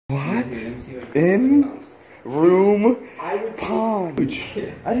What? In room pond.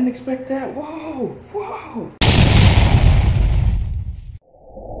 I didn't expect that. Whoa, whoa.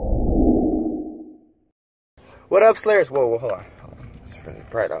 What up, Slayers? Whoa, hold on. It's really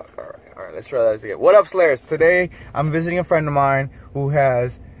bright out. All right, let's try that again. What up, Slayers? Today, I'm visiting a friend of mine who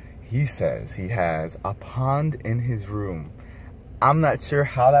he says he has a pond in his room. I'm not sure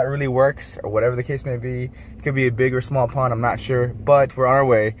how that really works or whatever the case may be. It could be a big or small pond, I'm not sure, but we're on our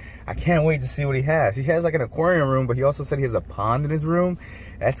way. I can't wait to see what he has. He has like an aquarium room, but he also said he has a pond in his room.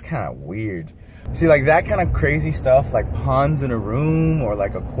 That's kind of weird. See, like that kind of crazy stuff, like ponds in a room or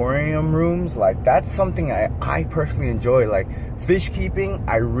like aquarium rooms, like that's something I personally enjoy. Like fish keeping,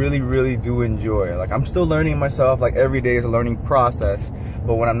 I really do enjoy. Like I'm still learning myself, like every day is a learning process.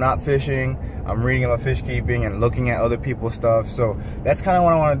 But when I'm not fishing, I'm reading about fish keeping and looking at other people's stuff. So that's kind of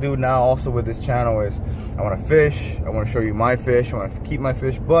what I want to do now also with this channel is I want to fish, I want to show you my fish, I want to keep my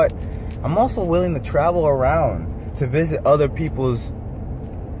fish, but I'm also willing to travel around to visit other people's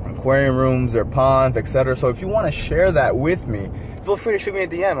aquarium rooms, their ponds, etc. So if you want to share that with me, feel free to shoot me a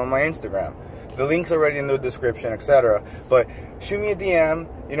DM on my Instagram. The link's already in the description, etc. But shoot me a DM,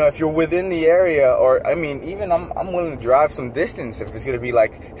 you know, if you're within the area, or I mean, even I'm willing to drive some distance if it's gonna be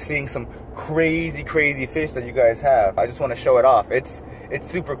like seeing some crazy fish that you guys have. I just want to show it off. It's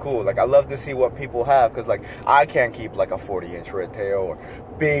super cool. Like I love to see what people have, because like I can't keep like a 40-inch red tail or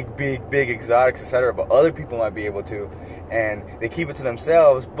big exotics, etc. But other people might be able to, and they keep it to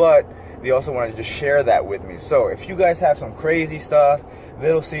themselves, but they also want to just share that with me. So if you guys have some crazy stuff,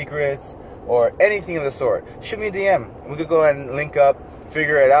 little secrets, or anything of the sort, shoot me a DM. We could go ahead and link up,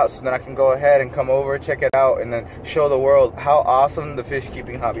 figure it out, so then I can go ahead and come over, check it out, and then show the world how awesome the fish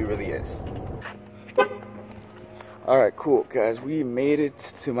keeping hobby really is. Alright, cool guys, we made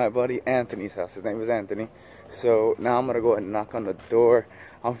it to my buddy Anthony's house. His name is Anthony. So now I'm gonna go ahead and knock on the door.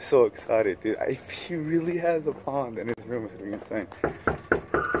 I'm so excited, dude. He really has a pond in his room. It's gonna be insane.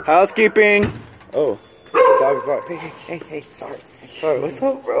 Housekeeping! Oh, the dog's barking. Hey, sorry. What's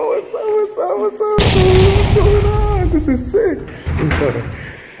up, bro? What's up? What's going on? This is sick.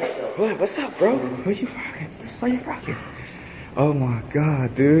 What's up, bro? Why you rocking? Oh my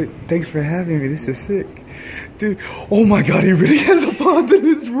god, dude. Thanks for having me. This is sick. Dude, oh my god, he really has a pond in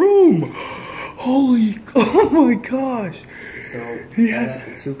his room. Oh my gosh. So, he has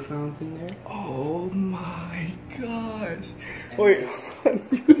the two clowns in there? Oh my gosh. Wait, you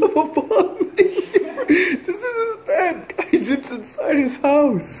have a pond here. This is his bed. Guys, it's inside his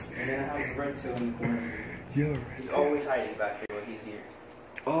house. And then I have Red Tail in the corner. Yo, he's always hiding back here when he's here.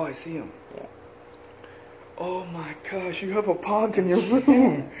 Oh, I see him. Yeah. Oh my gosh, you have a pond in your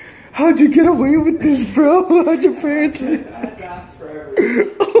room. How'd you get away with this, bro? How'd your parents... I had to ask for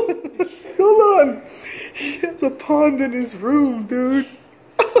everything. Hold on. He has a pond in his room, dude.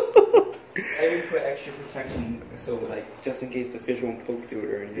 I even put extra protection, so like, just in case the fish won't poke through it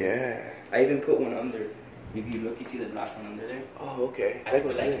or anything. Yeah. I even put one under. If you look, you see the black one under there? Oh, okay. I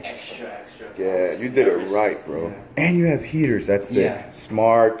put like extra. Yeah, you did it right, bro. Yeah. And you have heaters, that's sick. Yeah.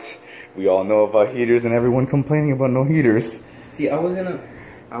 Smart. We all know about heaters and everyone complaining about no heaters. See, I was gonna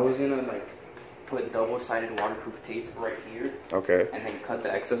like put double-sided waterproof tape right here. Okay. And then cut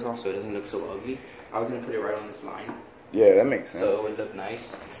the excess off so it doesn't look so ugly. I was gonna put it right on this line. Yeah, that makes sense. So it would look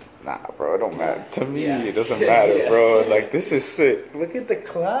nice. Nah, bro, it don't matter. To me, Yeah. it doesn't matter, Yeah. bro. Like, this is sick. Look at the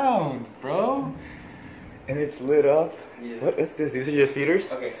clowns, bro. And it's lit up. Yeah. What is this? These are your feeders?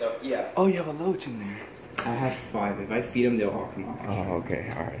 Okay, so yeah. Oh, you have a loach in there. I have 5. If I feed them, they'll all come out. Oh,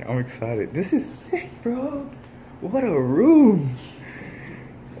 okay. All right. I'm excited. This is sick, bro. What a room.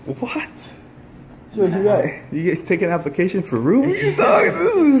 What? So you get take an application for rooms, dog?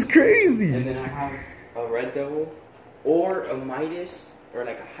 This is crazy. And then I have a red devil or a Midas or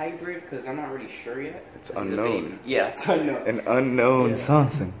like a hybrid because I'm not really sure yet. It's unknown. Yeah, it's unknown. An unknown Yeah.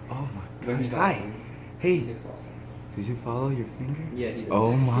 something. Oh my But gosh. he's Hi. awesome. Hey. He's awesome. Did you follow your finger? Yeah, he does.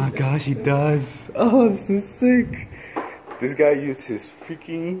 Oh my gosh, he does. Oh, this is sick. This guy used his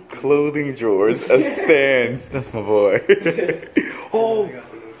freaking clothing drawers as stands. That's my boy. Oh,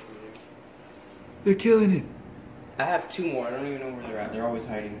 they're killing it. I have 2 more. I don't even know where they're at. They're always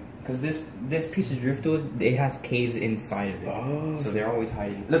hiding. Because this piece of driftwood, it has caves inside of it. Oh, so they're always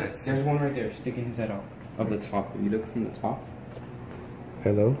hiding. Look, there's one right there sticking his head out of the top. If you look from the top.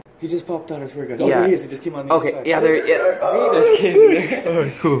 Hello? He just popped out, I swear to God. Yeah. Oh, there he is. He just came on the other side. Yeah, there. Yeah. See, there's kids in there.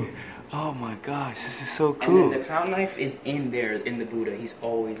 Alright, cool. Oh my gosh, this is so And cool. then the clown knife is in there, in the Buddha. He's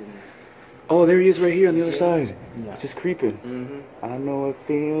always in there. Oh, there he is right here on the other side. Yeah. Just creeping. Mm-hmm. I know it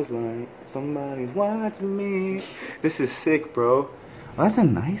feels like somebody's watching me. This is sick, bro. Oh, that's a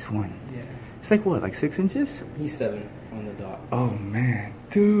nice one. Yeah. It's like what, like 6 inches? He's 7 on the dot. Oh man,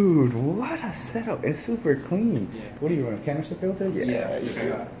 dude, what a setup! It's super clean. Yeah. What do you want? A canister filter? Yeah, you I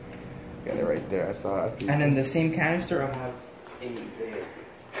got it. got it right there. I saw it. And then the same canister I have in there.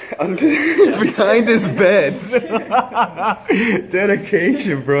 Behind this bed.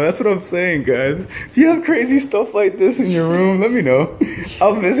 Dedication, bro. That's what I'm saying, guys. If you have crazy stuff like this in your room, let me know.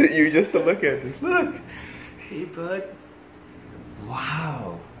 I'll visit you just to look at this. Look. Hey, bud.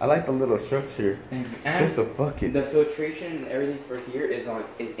 Wow. I like the little structure. And It's just a bucket. the filtration and everything for here is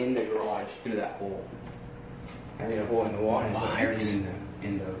in the garage through that hole. I made a hole in the wall and put everything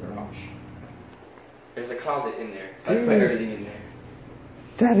in the garage. There's a closet in there, so I put everything in there.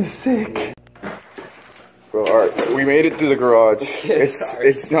 That is sick. Bro, alright, we made it through the garage.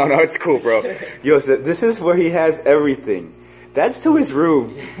 It's no, it's cool, bro. Yo, so this is where he has everything. That's to his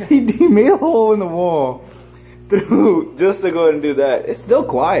room. He made a hole in the wall through just to go ahead and do that. It's still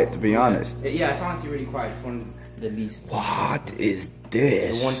quiet, to be honest. Yeah, it's honestly really quiet. It's one of the least. What is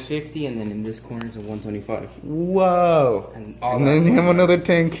this? The 150, and then in this corner is a 125. Whoa. And then you have another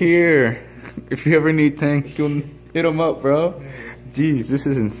tank here. If you ever need tank, you'll hit him up, bro. Jeez, this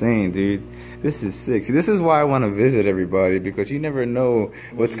is insane, dude. This is sick. See, this is why I want to visit everybody, because you never know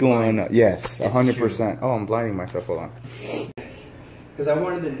what's going on. Yes, 100%. Oh, I'm blinding myself. Hold on. Because I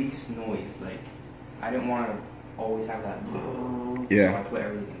wanted the least noise. Like, I didn't want to always have that. Yeah. So I put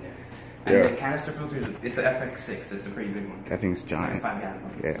everything there. And the canister filter, it's an FX6, so it's a pretty big one. That thing's giant. It's like 5 gallon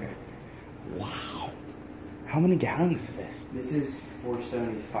bucket. Yeah. Wow. How many gallons is this? This is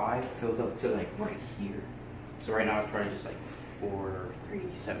 475 filled up to like right here. So right now it's probably just like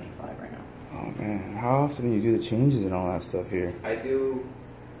 375 right now. Oh man, how often do you do the changes and all that stuff here? I do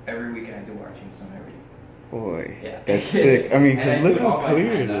every weekend. I do water changes on everything. Boy, Yeah, that's sick. I mean, and look do it all how by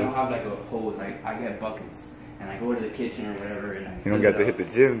clear it hand. I don't is. have like a hose. I get buckets and I go to the kitchen or whatever and I You don't fill got to it hit the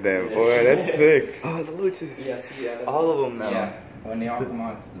up. gym then, Yeah. boy. That's sick. Oh, the luchas. Yeah, see, All of them now. Yeah, when they all come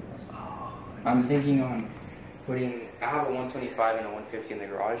out, it's the best. Oh, I'm thinking on putting. I have a 125 and a 150 in the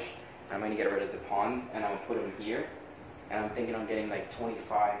garage. I'm going to get rid of the pond and I'm going to put them here. And I'm thinking on getting like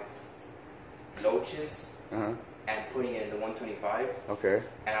 25 loaches and putting it in the 125. Okay.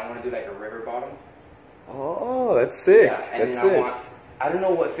 And I want to do like a river bottom. Oh, that's sick. Yeah, and that's then sick. I don't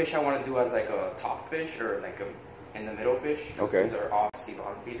know what fish I want to do as like a top fish or like a in the middle fish. Okay. These are obviously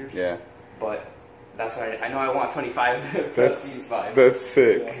bottom feeders. Yeah. But that's why I know I want 25 plus these 5. That's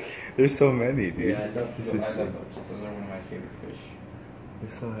sick. Yeah. There's so many, dude. Yeah, I love This those. is I love sick. those. Those are one of my favorite fish.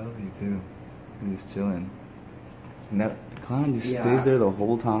 They're so healthy too. And just chilling. And that clown just Yeah. stays there the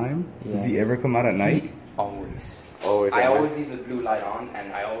whole time? Does he ever come out at night? Always. Always. I at always night? leave the blue light on,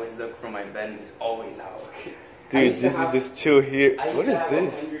 and I always look from my bed, and he's always out. Dude, this is just chill here. I used What to is have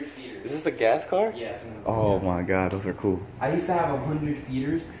this? 100 feeders. Is this a gas car? Yeah. It's one of Oh those. my god, those are cool. I used to have 100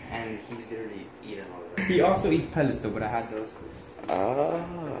 feeders, and he's literally eating all of them. He also eats pellets though, but I had those because. Ah.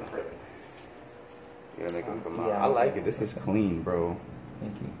 You gotta make them come out. Yeah, I like it. This is clean, bro.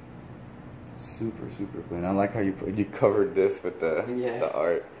 Thank you. Super, super clean. I like how you covered this with the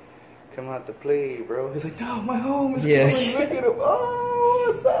art. Come out to play, bro. He's like, no, my home is Yeah. coming. Look at him. Oh,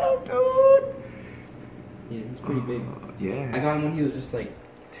 what's up, dude? Yeah, he's pretty big. Yeah. I got him when he was just like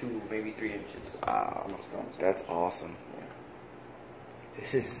 2, maybe 3 inches. Wow, He's grown, so- that's awesome. Yeah.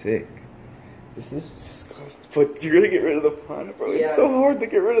 This is sick. This is disgusting. But you're gonna get rid of the pond, bro. Yeah. It's so hard to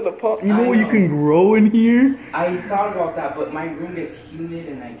get rid of the pond. You I know what you know. can grow in here? I thought about that, but my room gets humid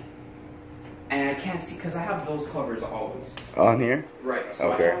and I can't see because I have those covers always. On here? Right.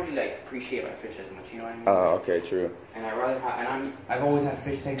 So Okay. I don't really like appreciate my fish as much. You know what I mean? Oh, okay, true. And I rather have, and I've always had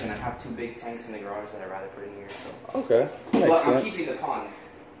fish tanks, and I have 2 big tanks in the garage that I rather put in here. So. Okay. But Makes I'm sense. keeping the pond,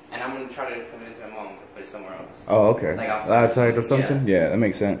 and I'm gonna try to convince my mom to put it somewhere else. Oh, okay. Like outside. or something? Yeah, that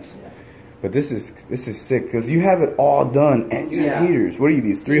makes sense. Yeah. But this is sick because you have it all done and you have Yeah. heaters. What are you,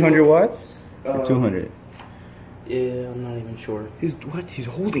 these 300 watts? Or 200? Yeah, I'm not even sure. He's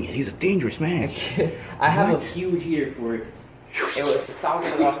holding it. He's a dangerous man. I have What? a huge heater for it. It was a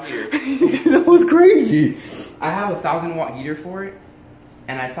 1,000-watt heater. That was crazy. I have a 1,000-watt heater for it,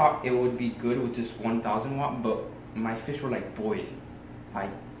 and I thought it would be good with just 1,000 watt, but my fish were like boiling.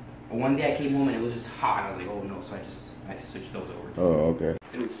 One day I came home and it was just hot, and I was like, oh no, so I switched those over to Oh, okay.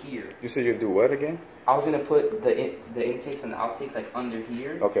 through here. You said you'd do what again? I was gonna put the intakes and the outtakes like under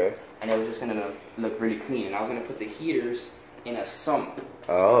here, Okay. and it was just gonna look really clean. And I was gonna put the heaters in a sump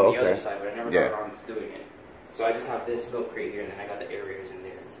Oh, on the other okay. side, but I never Yeah. got around to doing it. So I just have this milk crate here, and then I got the aerators in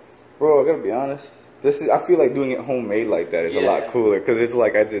there. Bro, I gotta be honest. I feel like doing it homemade like that is a lot Yeah. cooler because it's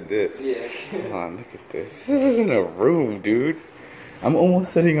like I did this. Yeah. Come on, look at this. This isn't a room, dude. I'm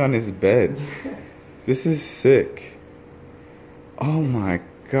almost sitting on his bed. This is sick. Oh my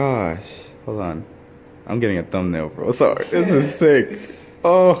gosh. Hold on. I'm getting a thumbnail, bro. Sorry. This is sick.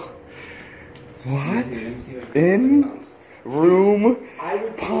 Oh. What? In room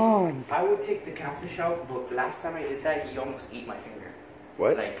pond. I would take the catfish out, but last time I did that, he almost ate my finger.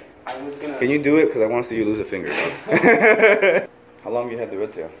 What? Like, I was gonna... Can you do it? Because I want to see you lose a finger, bro. How long have you had the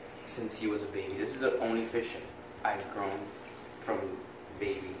red tail? Since he was a baby. This is the only fish I've grown from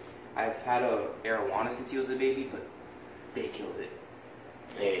baby. I've had a arowana since he was a baby, but they killed it.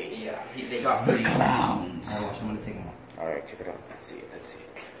 Yeah, they got the clowns. Alright, watch, I'm gonna take him out. Alright, check it out. Let's see it, let's see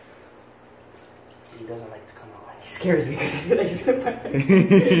it. He doesn't like to come out. He scares me because I feel like he's gonna bite me.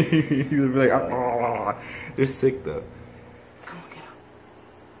 He's gonna be like, oh. They're sick though. Come on, get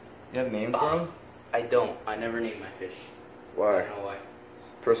out. You have names for them? I don't. I never name my fish. Why? I don't know why.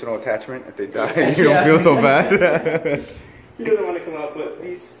 Personal attachment? If they die, you don't feel so bad? He doesn't want to come out, but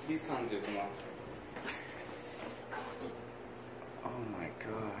these clowns do come out. Oh my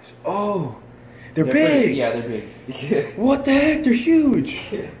gosh. Oh! They're big! Yeah, they're big. Yeah. What the heck? They're huge!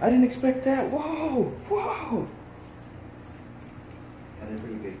 Yeah. I didn't expect that. Whoa! Whoa! Yeah, they're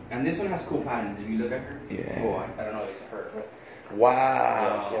pretty big. And this one has cool patterns. If you look at her. Yeah. Oh, I don't know if it's her, but. Wow!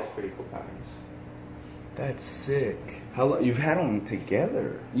 Yeah, she has pretty cool patterns. That's sick. How long? You've had them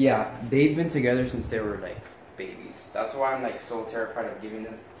together? Yeah, they've been together since they were like babies. That's why I'm like so terrified of giving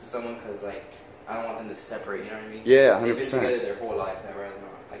them to someone, because like I don't want them to separate. You know what I mean? Yeah, 100%. They've been together their whole lives. I'd rather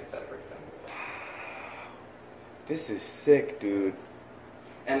not like separate them. This is sick, dude.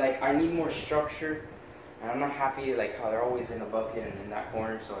 And like I need more structure, and I'm not happy like how they're always in a bucket and in that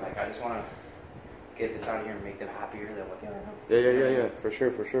corner. So like I just want to get this out of here and make them happier than what they are now. Yeah. For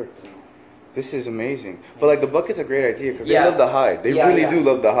sure. This is amazing. But like the bucket's a great idea because Yeah. they love the hide. They really do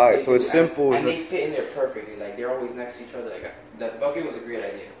love the hide. So it's simple. And they fit in there perfectly. Like they're always next to each other. Like that bucket was a great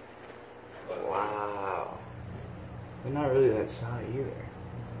idea. But, wow. They're not really that shy either.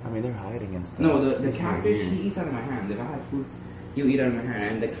 I mean, they're hiding and stuff. no, the catfish, he eats out of my hand. If I have food, he'll eat out of my hand.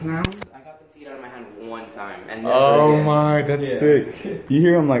 And the clowns, I got them to eat out of my hand one time. And never Oh again. my, that's sick. You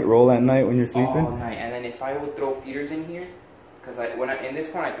hear them like roll at night when you're sleeping? All night. And then if I would throw feeders in here, because in this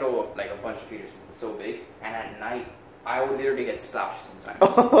pond I throw like a bunch of feeders. It's so big. And at night, I would literally get splashed sometimes.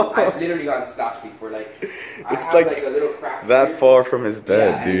 I've literally gotten splashed before. Like, I have like a little crack that here. far from his bed,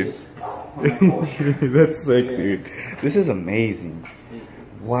 Yeah, and dude. just, I'm like, oh. That's sick, dude. This is amazing.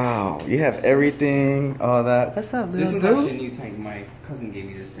 Wow, you have everything, all that. What's up, This little is dude? actually a new tank. My cousin gave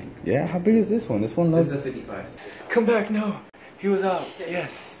me this tank. Yeah, how big is this one? This one This loves. is a 55. Come back, no. He was out.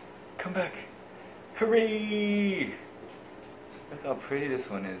 Yes. Come back. Hooray! Look how pretty this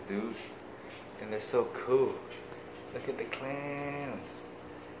one is, dude. And they're so cool. Look at the clams.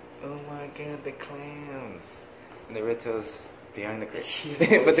 Oh my god, the clams. And the red tails behind the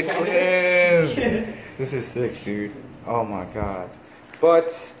crate. But the clams. This is sick, dude. Oh my god.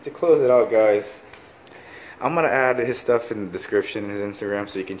 But to close it out, guys, I'm gonna add his stuff in the description, his Instagram,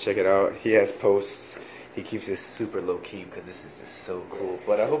 so you can check it out. He has posts. He keeps this super low key because this is just so cool.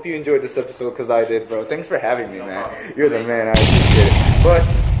 But I hope you enjoyed this episode because I did, bro. Thanks for having me, man. You're the man. I appreciate it.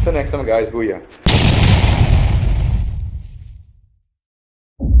 But till next time, guys. Booyah.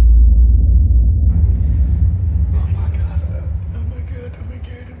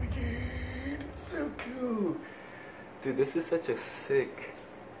 Dude, this is such a sick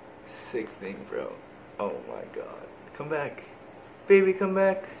thing, bro. Oh my god. Come back. Baby, come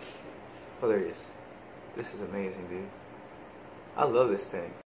back. Oh, there he is. This is amazing, dude. I love this thing.